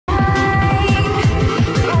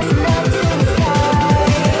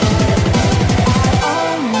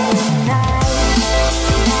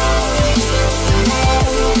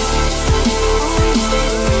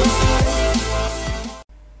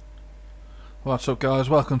What's up guys,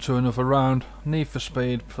 welcome to another round. Need for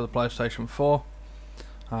Speed for the PlayStation 4.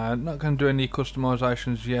 Not going to do any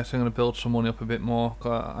customisations yet, I'm going to build some money up a bit more.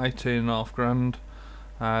 Got 18.5 grand.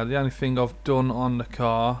 The only thing I've done on the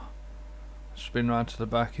car, spin round to the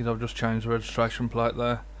back, is I've just changed the registration plate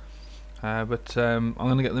there. But I'm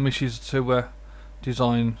going to get the missus to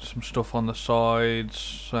design some stuff on the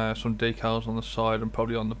sides, some decals on the side and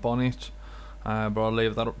probably on the bonnet. But I'll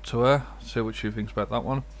leave that up to her, see what she thinks about that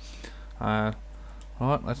one.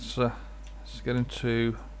 Right, let's get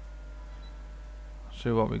into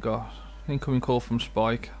see what we got. Incoming call from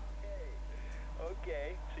Spike.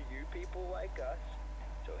 Okay, so you people like us,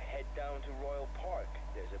 so head down to Royal Park.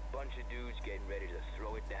 There's a bunch of dudes getting ready to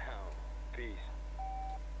throw it down. Peace.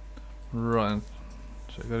 Right,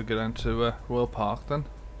 so we've got to get down to Royal Park then.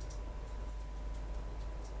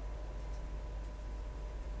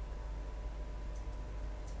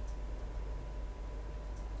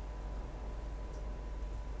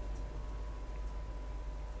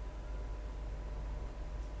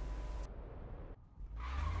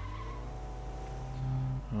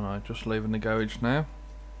 Alright, just leaving the garage now.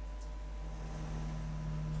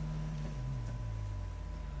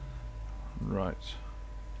 Right.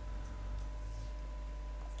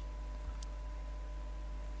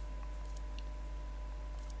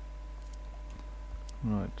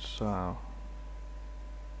 Right, so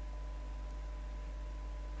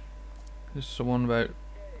this is the one about,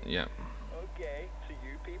 yeah. Okay, so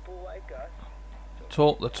you people like us, so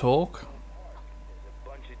Talk the talk. there's a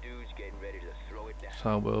bunch of dudes getting ready to throw it down.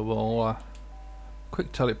 So we'll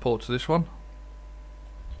quick teleport to this one.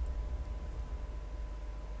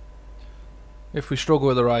 If we struggle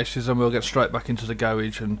with the races, then we'll get straight back into the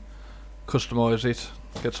garage and customise it,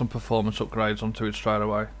 get some performance upgrades onto it straight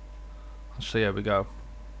away. Let's see how we go.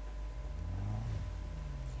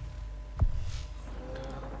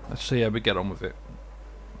 Let's see how we get on with it.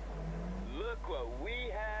 Look what we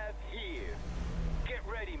have here. Get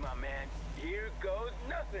ready, my man. Here goes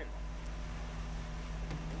nothing.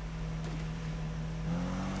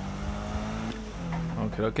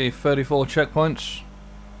 Okay, 34 checkpoints.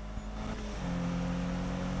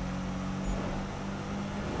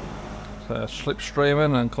 So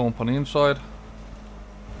slipstreaming and come up on the inside.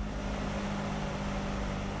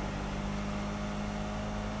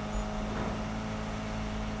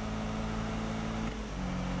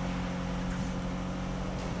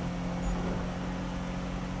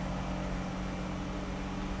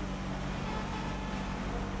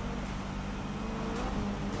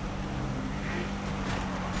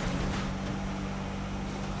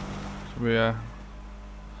 So we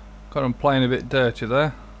got them playing a bit dirty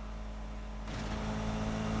there.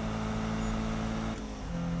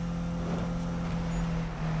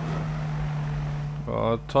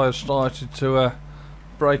 Oh, tyres started to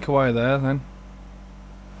break away there then.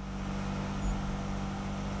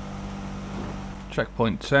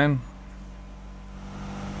 Checkpoint 10.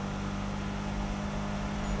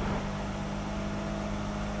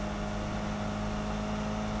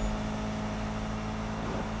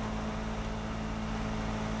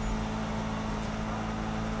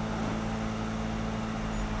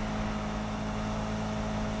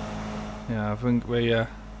 Yeah, I think we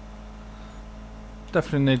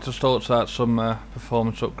definitely need to sort out some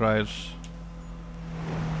performance upgrades,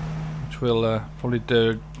 which we'll probably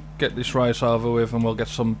do. Get this race over with and we'll get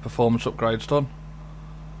some performance upgrades done.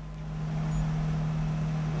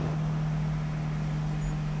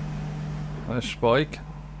 There's Spike.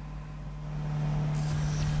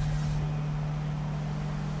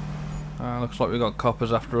 Looks like we've got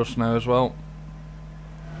coppers after us now as well.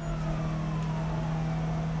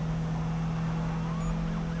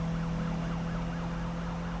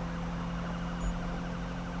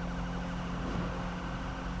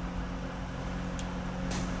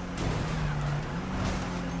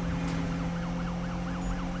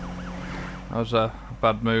 That was a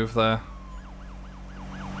bad move there.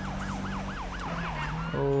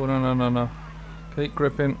 Oh, no. Keep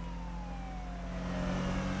gripping.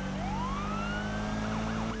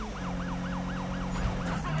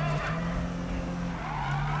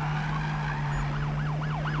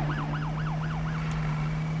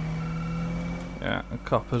 Yeah, the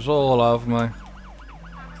coppers all over me.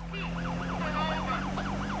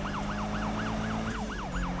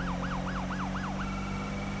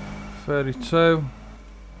 .32.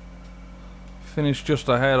 Finished just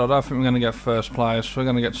ahead. I don't think we're going to get first place. We're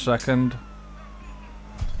going to get second.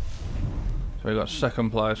 So we got second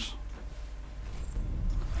place.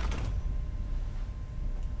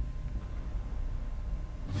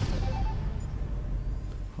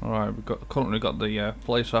 Alright, we've currently got the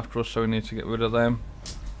police after us, so we need to get rid of them.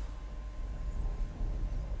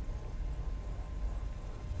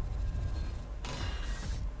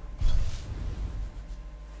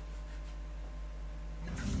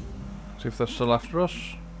 See if they're still after us.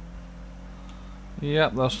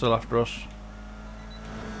 Yep, they're still after us.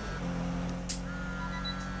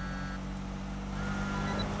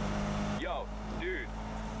 Yo, dude.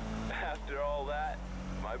 After all that,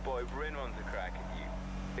 my boy Bryn wants a crack at you.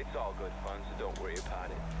 It's all good fun, so don't worry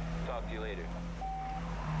about it. Talk to you later.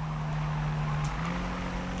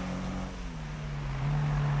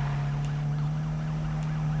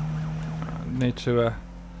 I need to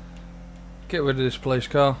get rid of this police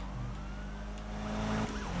car.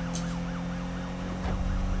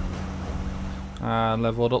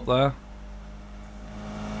 Leveled up there.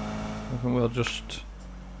 I think we'll just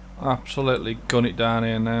absolutely gun it down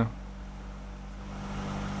here now.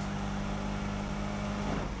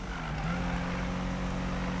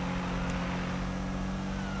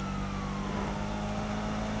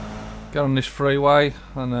 Get on this freeway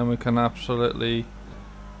and then we can absolutely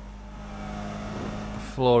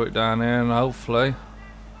floor it down here, and hopefully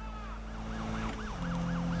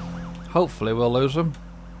we'll lose them.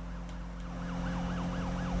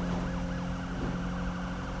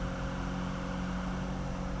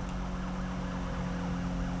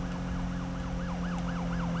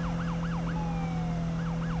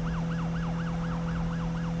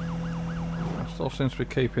 Still seems to be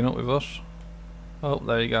keeping up with us. Oh,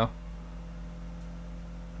 there you go.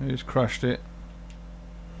 He's crashed it.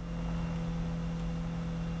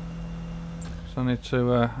 So I need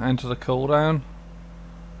to enter the cooldown.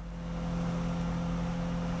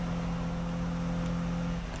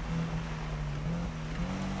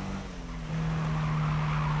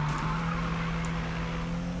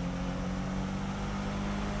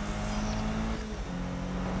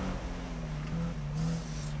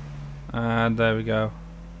 And there we go.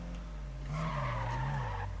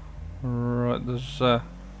 Right, there's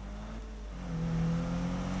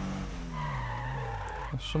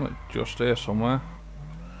something just here somewhere.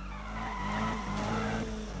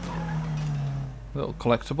 Little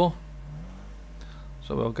collectible.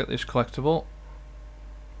 So we'll get this collectible.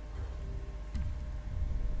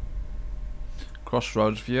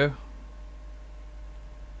 Crossroads view.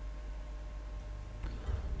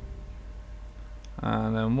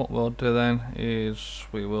 And then what we'll do then is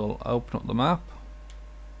we will open up the map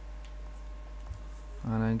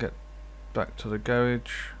and then get back to the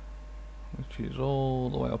garage, which is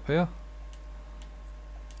all the way up here,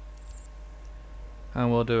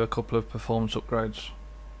 and we'll do a couple of performance upgrades.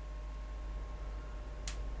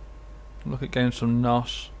 Look at getting some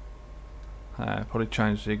NOS, probably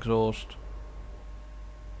change the exhaust.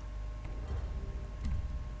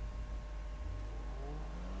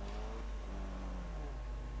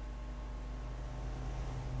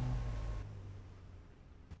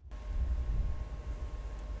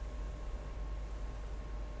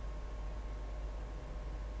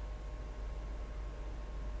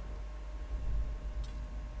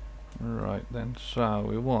 Right then, so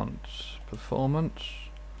we want performance.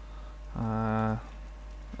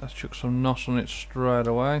 Let's chuck some NOS on it straight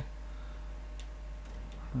away.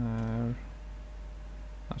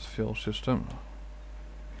 That's fuel system.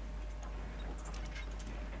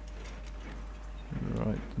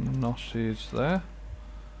 Right, the NOS is there.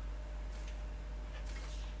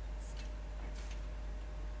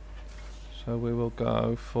 So we will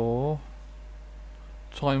go for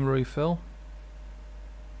time refill.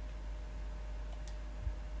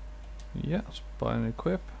 Yeah, let's buy and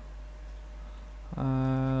equip.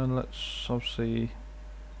 Let's obviously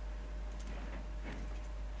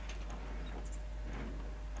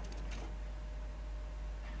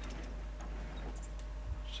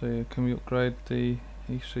see, can we upgrade the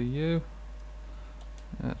ECU?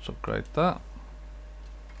 Let's upgrade that.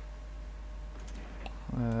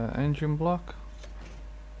 Engine block.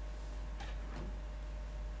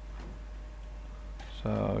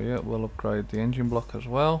 So yeah, we'll upgrade the engine block as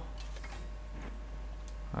well.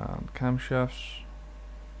 And camshafts.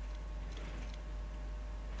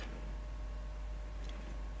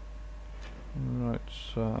 Right,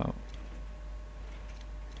 so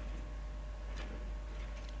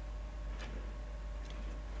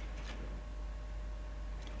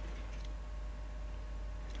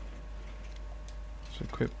let's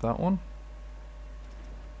equip that one.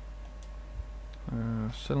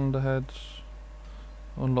 Cylinder heads.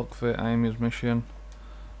 Unlock via Amy's mission.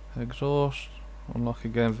 Exhaust. Unlock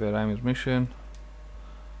again via Amy's mission.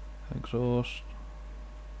 Exhaust.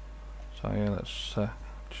 So yeah, let's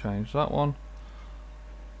change that one.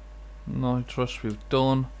 Nitrous we've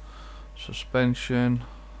done. Suspension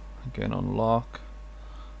again, unlock.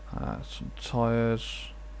 Some tyres.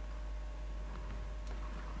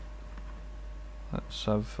 Let's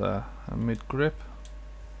have a mid grip.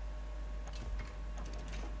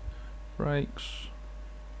 Brakes.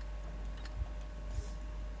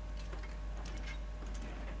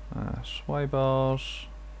 Sway bars.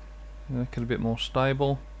 Make it a bit more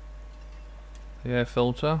stable. The air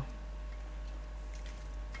filter.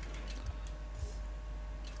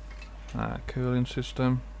 Cooling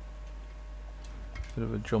system. Bit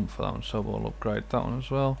of a jump for that one, so we'll upgrade that one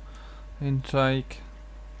as well. Intake.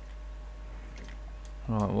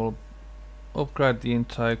 Right, we'll upgrade the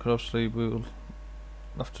intake. Obviously, we'll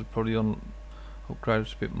have to probably upgrade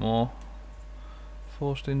it a bit more.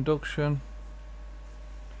 Forced induction.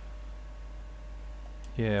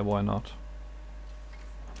 Yeah, why not?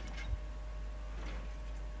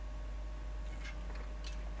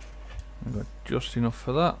 We've got just enough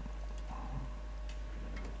for that.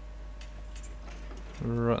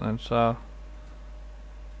 Right then, so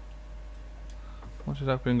what did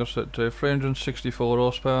that bring us up to? 364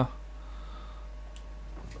 horsepower.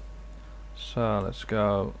 So let's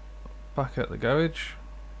go back at the garage.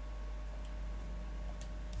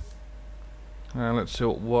 And let's see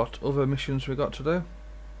what other missions we got to do.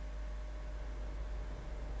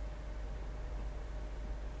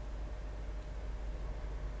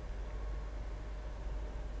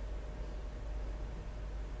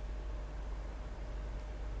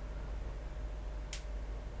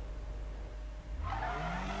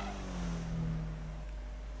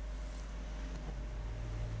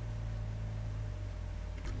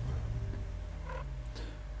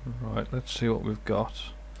 Right, let's see what we've got.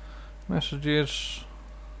 Messages.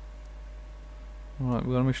 Right,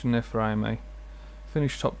 we've got a mission there for Amy.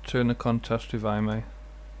 Finish top 2 in the contest with Amy.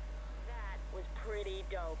 That was pretty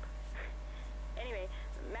dope. Anyway,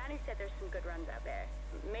 Manny said there's some good runs out there.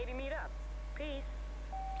 Maybe meet up. Peace.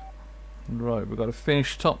 Right, we've got to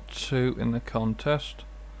finish top 2 in the contest.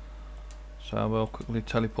 So we'll quickly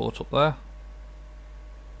teleport up there.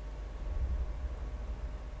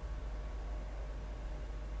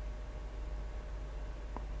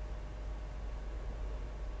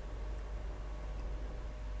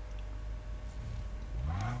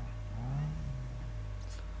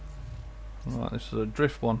 Right, this is a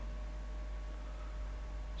drift one.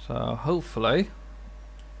 So hopefully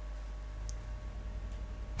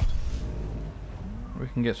we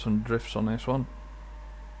can get some drifts on this one.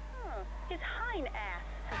 His hind ass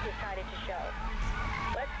has decided to show.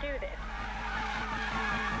 Let's do this.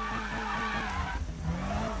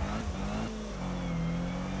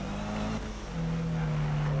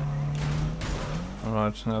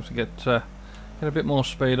 Alright, so I have to get a bit more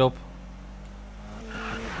speed up.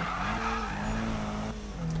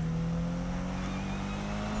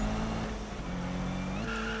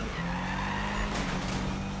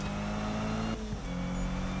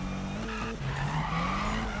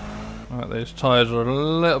 Right, these tyres are a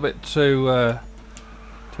little bit too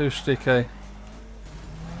sticky.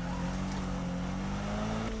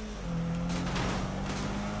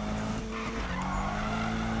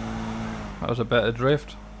 That was a better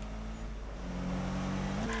drift.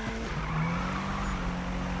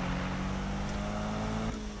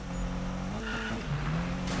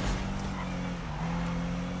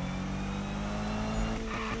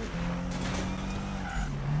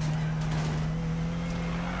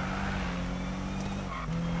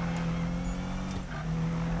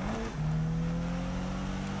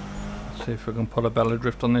 See if we can put a belly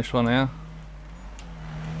drift on this one here.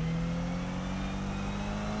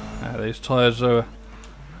 These tyres are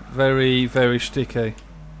very, very sticky.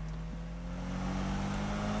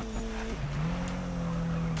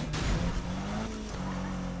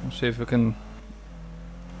 Let's see if we can.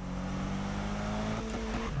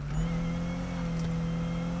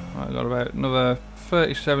 Right, got about another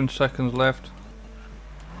 37 seconds left.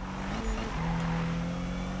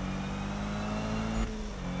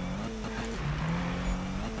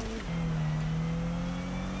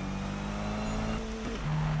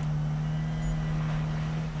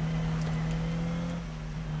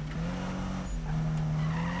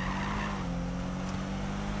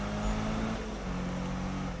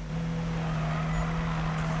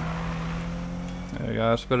 There we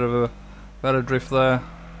go, it's a bit of a better drift there.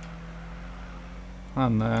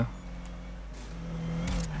 And there.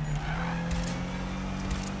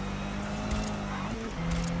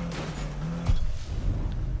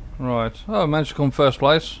 Right, oh, I managed to come first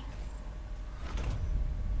place.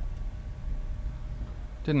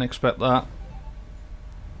 Didn't expect that.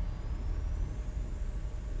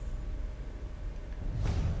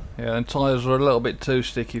 Yeah, the tyres were a little bit too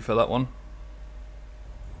sticky for that one.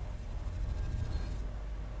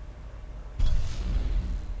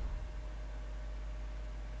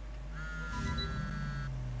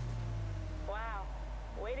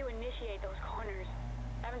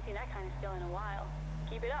 seen that kind of skill in a while.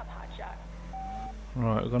 Keep it up, hotshot.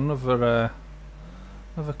 Right, we've got another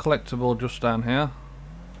collectible just down here.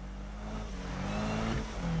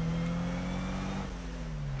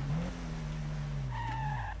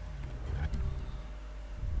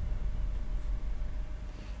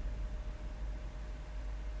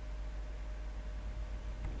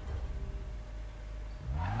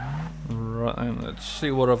 Right, and let's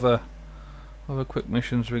see what other quick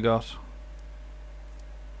missions we got.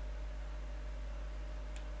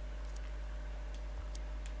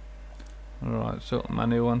 Alright, so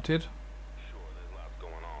Manu wanted. Sure, there's lots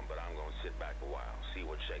going on, but I'm gonna sit back a while, see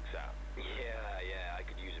what shakes out. Yeah, I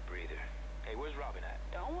could use a breather. Hey, where's Robin at?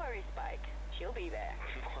 Don't worry, Spike. She'll be there.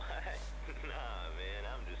 What? Nah, man,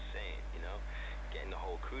 I'm just saying, you know, getting the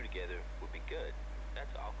whole crew together would be good.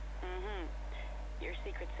 That's all. Mm-hmm. Your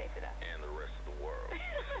secret's safe with us. And the rest of the world.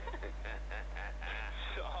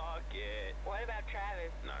 Talk it. What about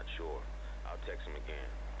Travis? Not sure. I'll text him again.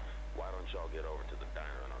 Why don't y'all get over to the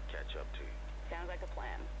diner and I'll catch up to you? Sounds like a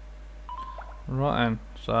plan. Right then,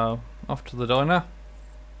 so off to the diner.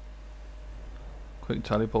 Quick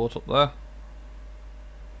teleport up there.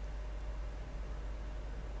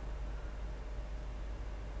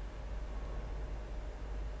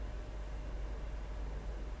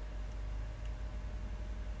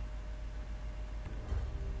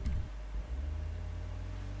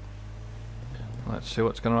 Let's see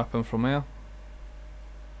what's going to happen from here.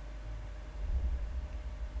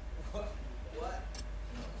 What?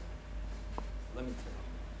 Let me tell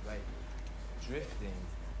you, right? Drifting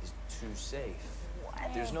is too safe.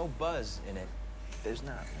 What? There's no buzz in it. There's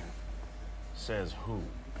not, man. Says who?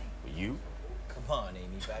 You? Come on,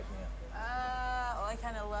 Amy, back me up. Well, I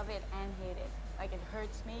kind of love it and hate it. Like, it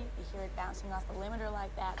hurts me to hear it bouncing off the limiter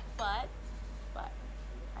like that, but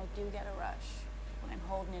I do get a rush when I'm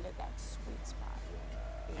holding it at that sweet spot.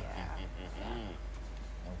 Yeah.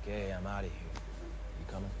 Okay, I'm out of here. You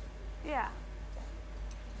coming? Yeah.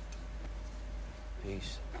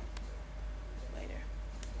 Peace. Later.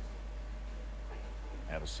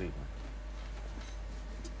 Have a seat,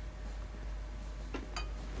 man.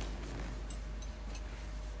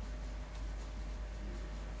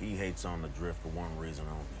 He hates on the drift for one reason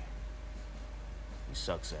only. He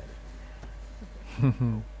sucks at it.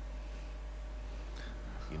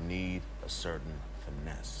 You need a certain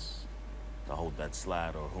finesse to hold that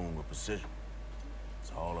slide or hoon with precision.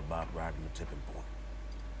 It's all about riding the tipping point.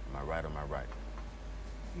 Am I right or am I right?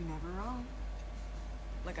 You're never wrong.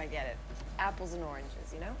 Look, I get it. Apples and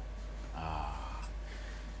oranges, you know? Ah.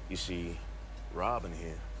 You see, Robin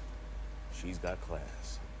here, she's got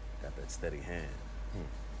class. Got that steady hand.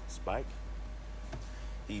 Spike?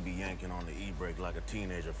 He be yanking on the e-brake like a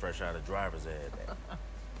teenager fresh out of driver's ed.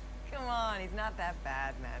 Come on, he's not that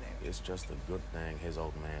bad, Manu. It's just a good thing his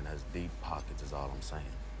old man has deep pockets is all I'm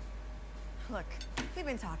saying. Look, we've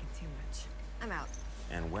been talking too much. I'm out.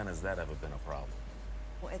 And when has that ever been a problem?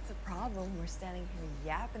 Well, it's a problem. We're standing here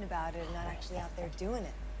yapping about it and not actually out there doing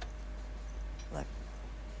it. Look,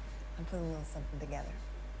 I'm putting a little something together.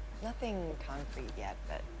 Nothing concrete yet,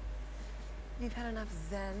 but you've had enough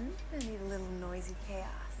zen and need a little noisy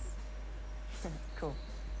chaos. Cool.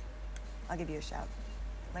 I'll give you a shout.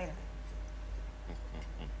 Later.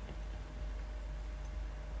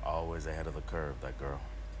 Always ahead of the curve, that girl.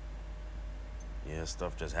 Yeah,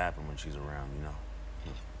 stuff just happened when she's around, you know.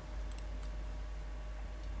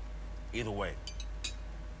 Either way,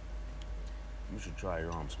 you should try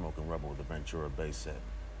your arm smoking rubber with the Ventura bass set.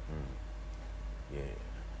 Yeah.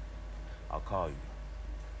 I'll call you.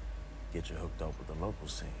 Get you hooked up with the local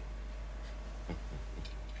scene.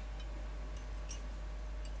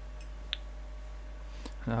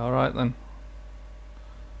 Alright then.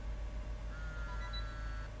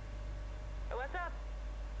 What's up?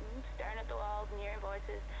 Staring at the walls and hearing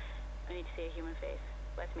voices. I need to see a human face.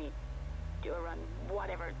 Let's meet. Do a run.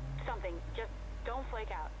 Whatever. Something. Just don't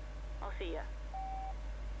flake out. I'll see ya.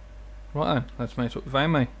 Right then, let's meet up with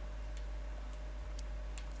Amy.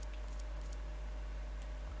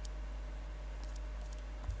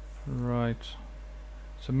 Right.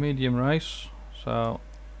 It's a medium race, so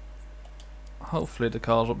hopefully the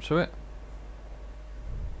car's up to it.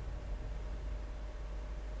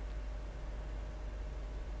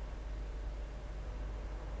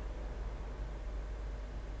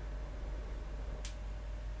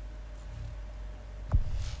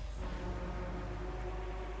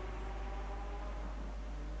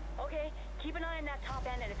 Okay, keep an eye on that top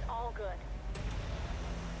end and it's all good.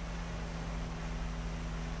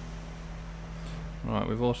 Right,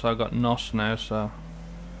 we've also got NOS now, so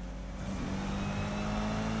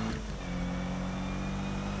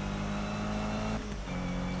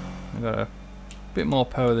We've got a bit more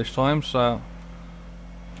power this time, so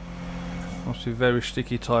obviously very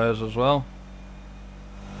sticky tyres as well.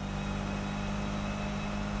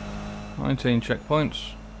 19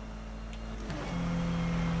 checkpoints.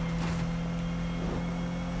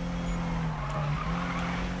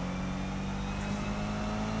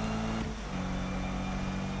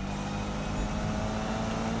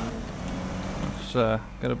 Let's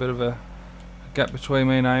get a bit of a gap between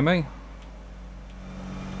me and Amy.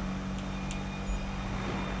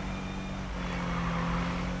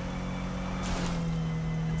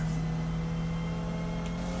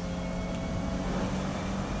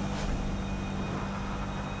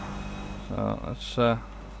 So let's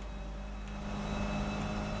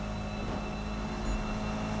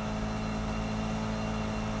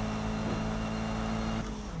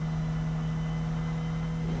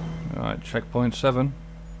right, checkpoint 7.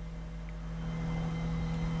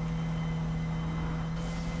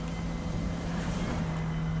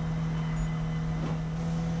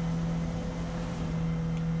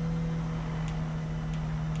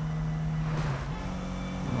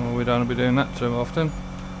 Oh, we don't want to be doing that too often.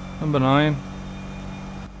 Number 9.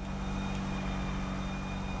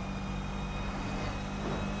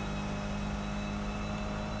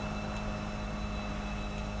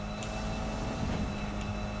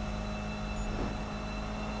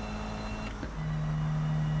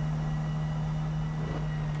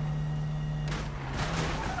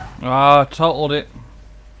 Ah, totaled it.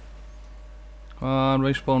 Come on,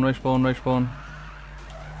 respawn, respawn, respawn.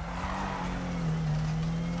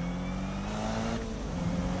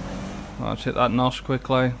 Let's hit that NOS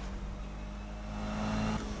quickly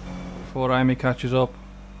before Amy catches up.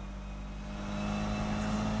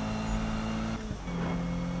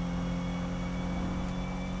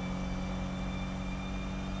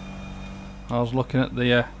 I was looking at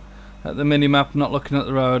the mini map, not looking at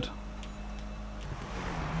the road.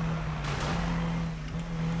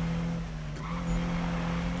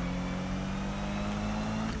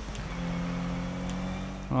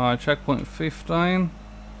 Alright, checkpoint 15.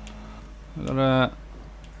 We've got a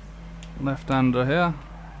left-hander here.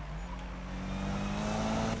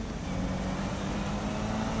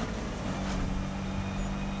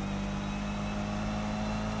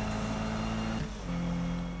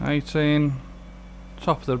 $18.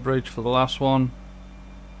 Top of the bridge for the last one.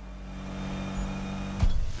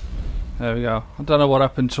 There we go. I don't know what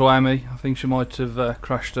happened to Amy. I think she might have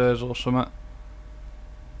crashed hers or something.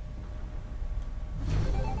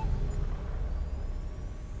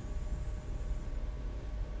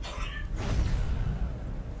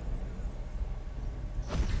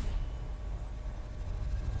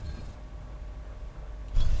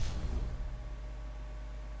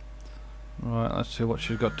 Right, let's see what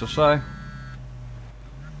she's got to say.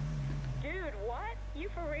 Dude, what? You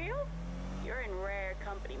for real? You're in rare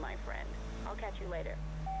company, my friend. I'll catch you later.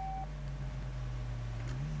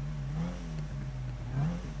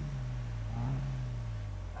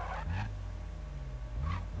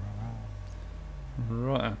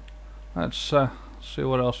 Right, let's see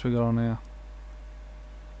what else we got on here.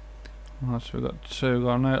 Right, so we've got 2, we've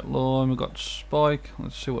got an outlaw, and we've got Spike.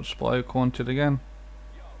 Let's see what Spike wanted again.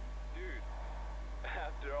 Yo, dude.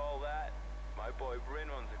 After all that, my boy Bryn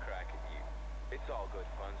runs a crack at you. It's all good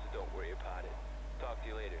fun, so don't worry about it. Talk to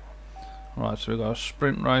you later. Right, so we've got a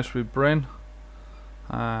sprint race with Bryn.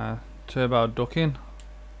 Turbo ducking.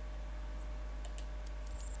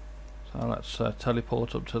 So let's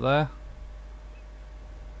teleport up to there.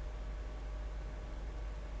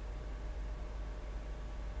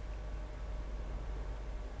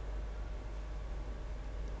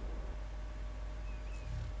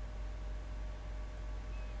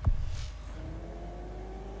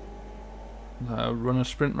 Run a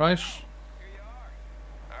sprint race. Here you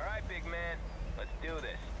are. Alright, big man. Let's do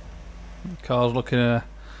this. Car's looking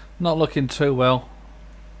not looking too well.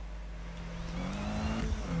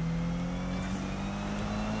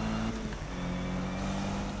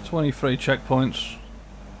 $23 checkpoints.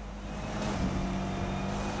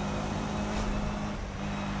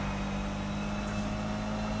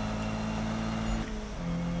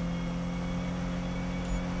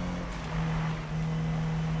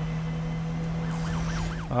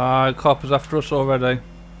 Copper's after us already.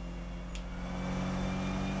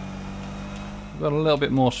 We've got a little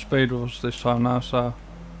bit more speed with us this time now, so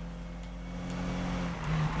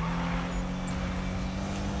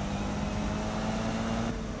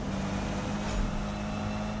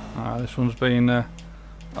this one's been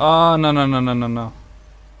oh no.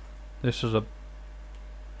 This is a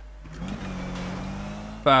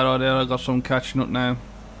bad idea. I've got some catching up now.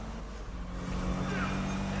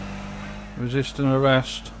 Resisting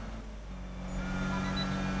arrest.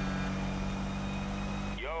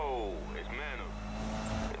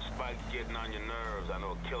 getting on your nerves, I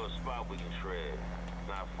know a killer spot we can shred.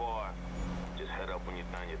 Not far. Just head up when you're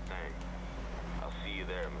done your thing. I'll see you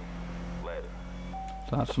there, man. Later.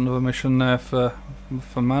 So that's another mission there for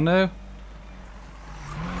Manu.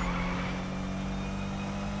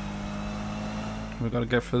 We've got to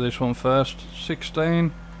get through this one first.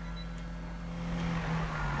 16.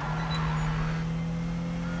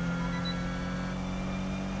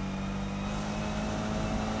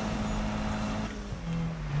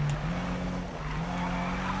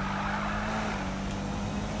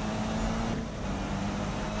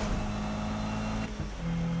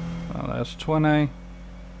 Well, there's 20.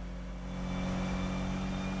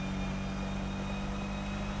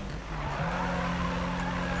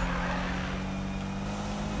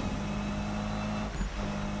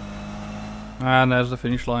 And there's the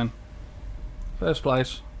finish line. First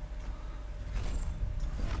place.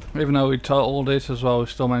 Even though we totaled it as well, we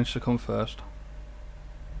still managed to come first.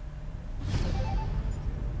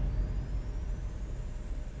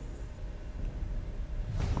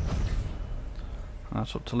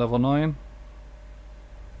 That's up to level 9.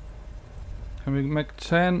 Can we make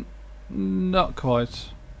 10? Not quite.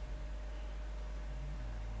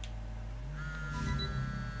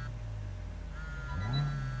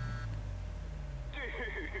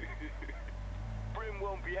 Brim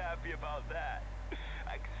won't be happy about that.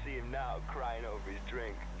 I can see him now crying over his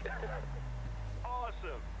drink.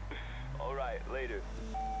 Awesome. All right, later.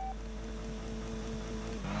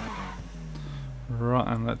 Right,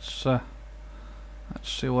 and let's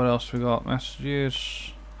see what else we got.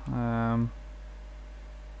 Messages.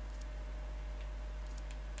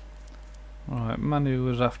 Right, Manu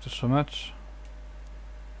was after so much.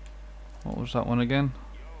 What was that one again?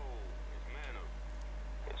 Yo, it's Manu.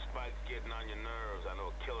 If Spike's getting on your nerves, I know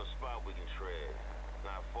a killer spot we can shred.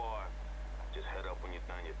 Not far. Just head up when you're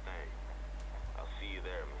done your thing. I'll see you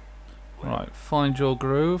there, man. Right, find your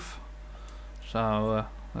groove. So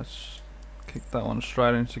let's kick that one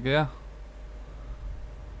straight into gear.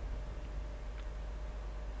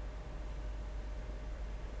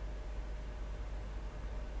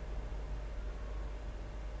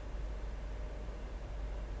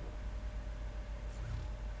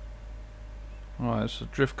 Right, it's a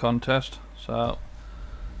drift contest, so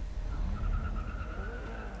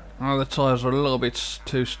the tyres are a little bit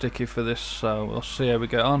too sticky for this, so we'll see how we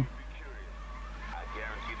get on. I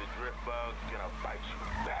guarantee the drift bug's gonna bite you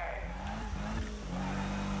bad.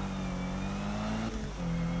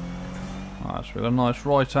 Right, so we've got a nice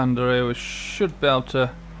right-hander here, we should be able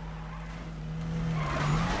to,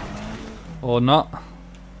 or not.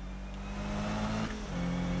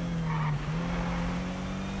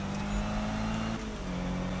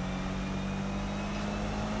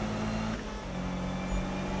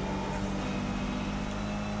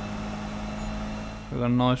 We've got a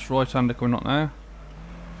nice right-hander coming up now.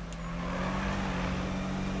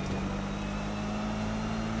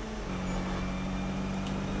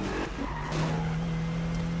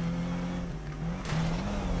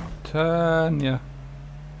 Turn, yeah.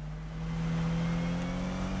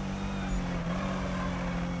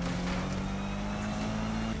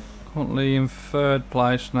 Currently in 3rd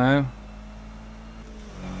place now.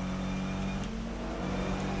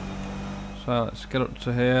 So let's get up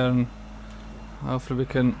to here and hopefully we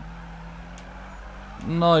can.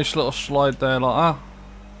 Nice little slide there like that.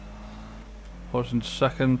 Put us in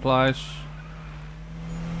 2nd place.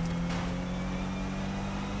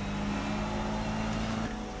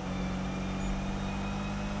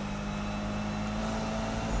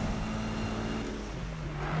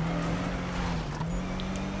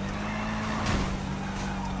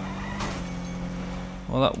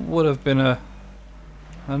 Well, that would have been a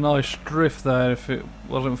nice drift there if it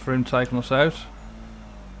wasn't for him taking us out.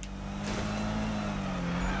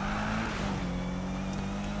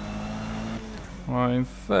 Right, in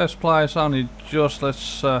 1st place, only just.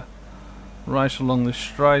 Let's race along this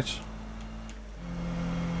straight.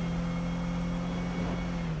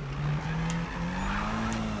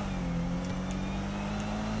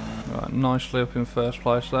 Right, nicely up in 1st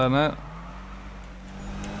place there now.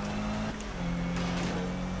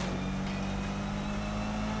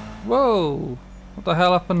 Whoa! What the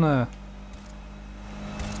hell happened there?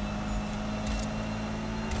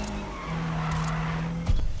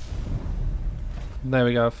 There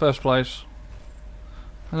we go, 1st place.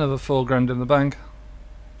 Another $4 in the bank.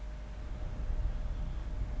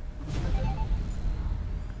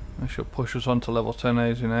 That should push us on to level 10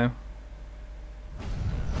 easy now.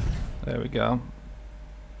 There we go.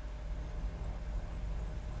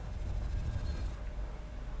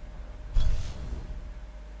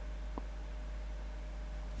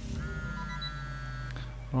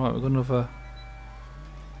 Right, we've got another.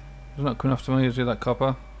 He's not coming after me, is he, that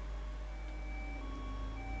copper?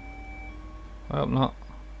 I hope not.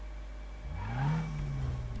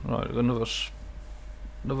 Right, we've got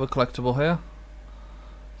another collectible here.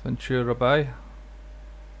 Ventura Bay.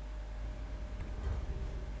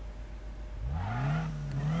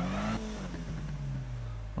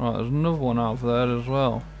 Right, there's another one over there as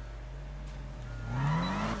well.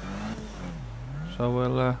 So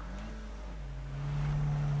we'll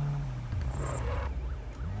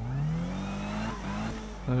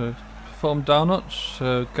perform donuts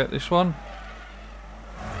to get this one.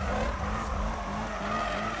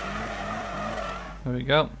 There we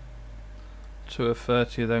go. 2 of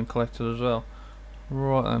 30 then collected as well.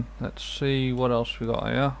 Right then, let's see what else we got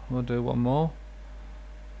here. We'll do one more.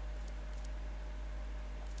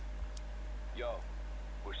 Yo,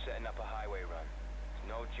 we're setting up a highway run. It's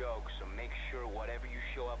no joke, so make sure whatever you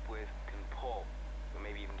show up with can pull. Or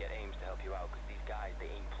maybe even get Ames to help you out, because these guys, they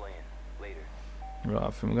ain't playing. Later. Right,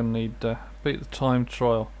 I think we're going to need beat the time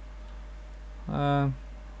trial.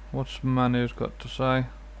 What's Manu's got to say?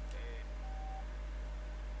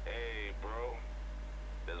 Hey, bro.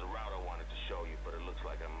 There's a route I wanted to show you, but it looks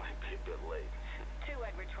like I might be a bit late. 2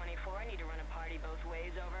 Edward 24. I need to run a party both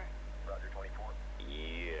ways, over. Roger, 24.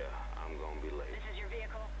 Yeah, I'm gonna be late. This is your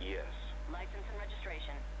vehicle? Yes, License and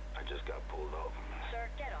registration. I just got pulled over, man. Sir,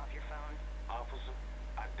 get off your phone. Officer,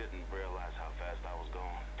 I didn't realize how fast I was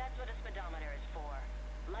going. That's what a speedometer is for.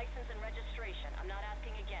 License and registration. I'm not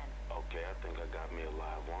asking again. Okay, I think I got me a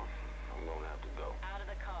live one. I'm gonna have to go. Out of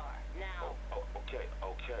the car. Now.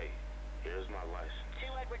 Okay. Here's my license. 2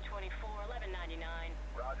 Edward 24, 1199.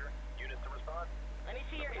 Roger. Units to respond. Let me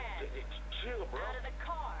see your hand. Chill, bro. Out of the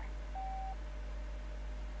car.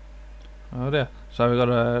 Oh dear. So we've got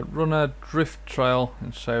to run a drift trail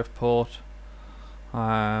in Southport.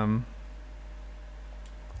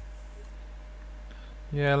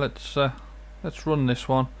 Yeah, let's run this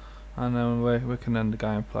one, and then we can end the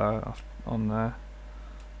gameplay off on there.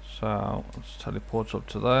 So let's teleport up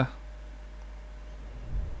to there.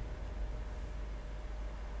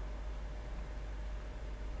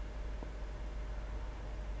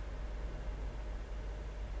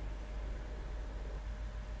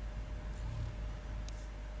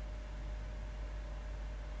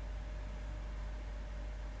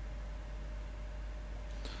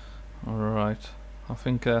 Alright, I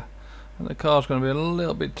think the car's going to be a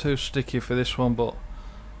little bit too sticky for this one, but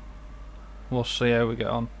we'll see how we get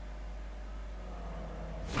on.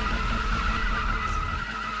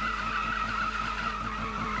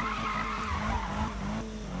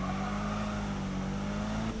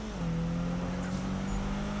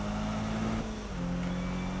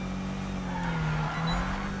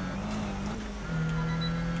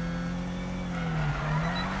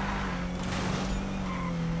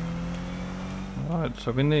 Right,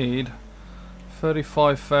 so we need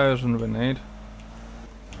 35,000 we need.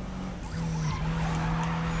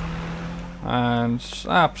 And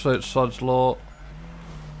absolute sod's law,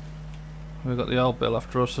 we've got the old bill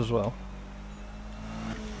after us as well.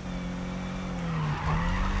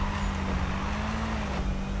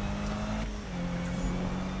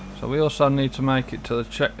 So we also need to make it to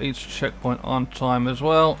the each checkpoint on time as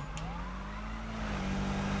well.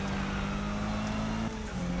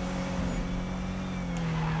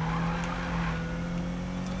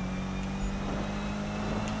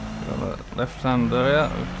 Left hand there,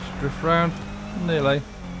 let's drift round, nearly.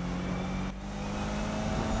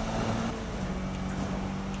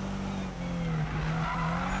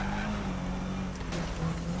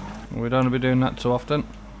 We don't want to be doing that too often.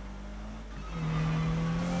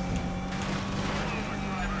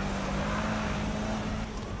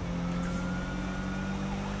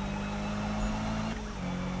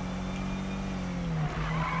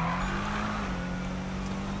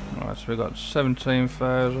 Right, so we've got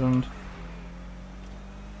 17,000.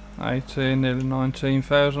 18, nearly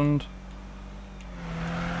 19,000.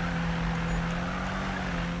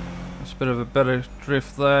 That's a bit of a better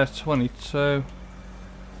drift there, 22.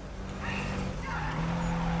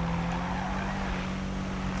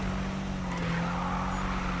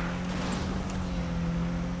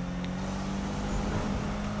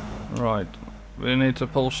 Right, we need to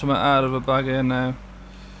pull something out of a bag here now.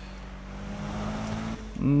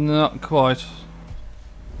 Not quite.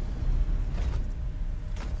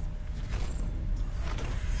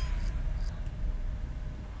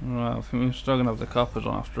 Right, I think we're still going to have the coppers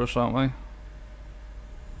on after us, aren't we?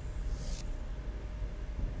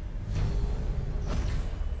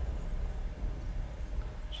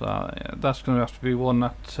 So yeah, that's going to have to be one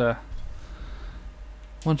that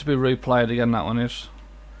want to be replayed again, that one is.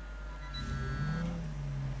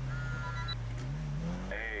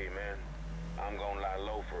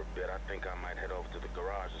 Bet I think I might head over to the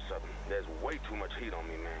garage or something. There's way too much heat on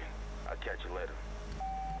me, man. I'll catch you later.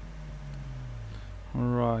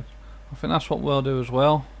 Right, I think that's what we'll do as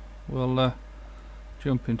well. We'll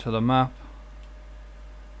jump into the map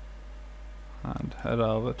and head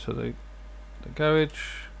over to the garage.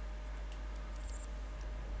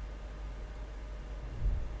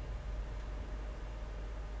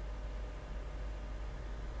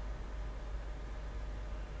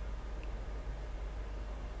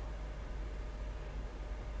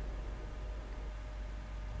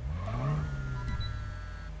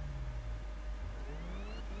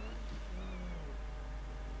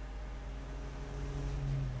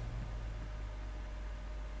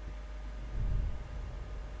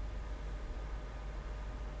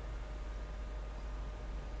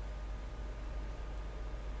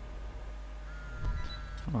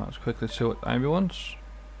 Right, let's quickly see what Amy wants.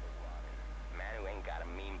 Manu ain't got a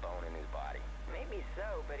mean bone in his body. Maybe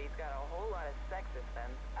so, but he's got a whole lot of sexist then.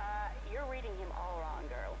 You're reading him all wrong,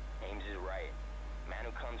 girl. Ames is right.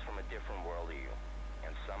 Manu comes from a different world to you.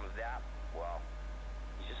 And some of that, well,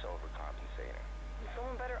 he's just overcompensating.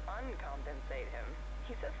 Someone better uncompensate him.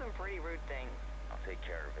 He says some pretty rude things. I'll take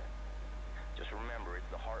care of it. Just remember, it's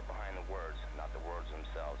the heart behind the words, not the words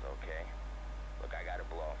themselves, okay? Look, I gotta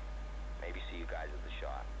blow. Maybe see you guys at the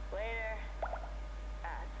shop. Later.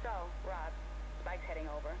 So, Rob, Spike's heading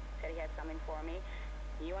over. Said he had something for me.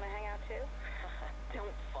 You want to hang out too?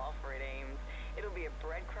 Don't fall for it, Ames. It'll be a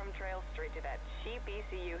breadcrumb trail straight to that cheap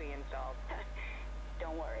ECU he installed.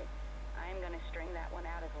 Don't worry. I'm going to string that one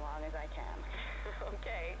out as long as I can.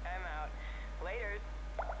 Okay, I'm out. Laters.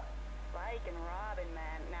 Spike and Robin,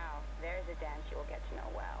 man. Now, there's a dance you will get to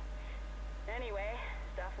know well. Anyway,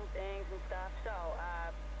 stuff and things and stuff. So,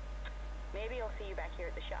 maybe I'll see you back here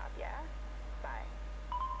at the shop, yeah? Bye.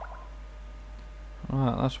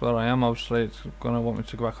 Right, that's where I am. Obviously it's going to want me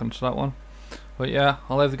to go back onto that one, but yeah,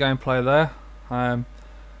 I'll leave the gameplay there.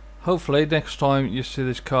 Hopefully next time you see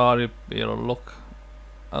this car it'll look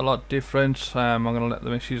a lot different. I'm going to let the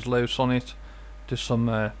missus loose on it, do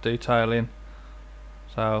some detailing,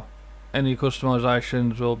 so any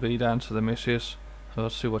customisations will be down to the missus. So we'll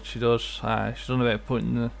see what she does. She's done a bit of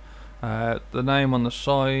putting the name on the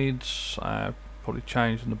sides, probably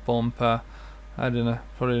changing the bumper, adding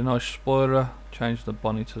probably a nice spoiler, changing the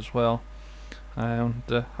bonnet as well, and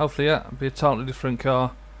hopefully yeah, it'll be a totally different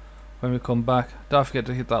car when we come back. Don't forget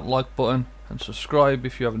to hit that like button and subscribe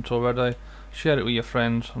if you haven't already. Share it with your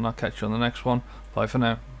friends, and I'll catch you on the next one. Bye for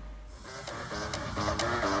now.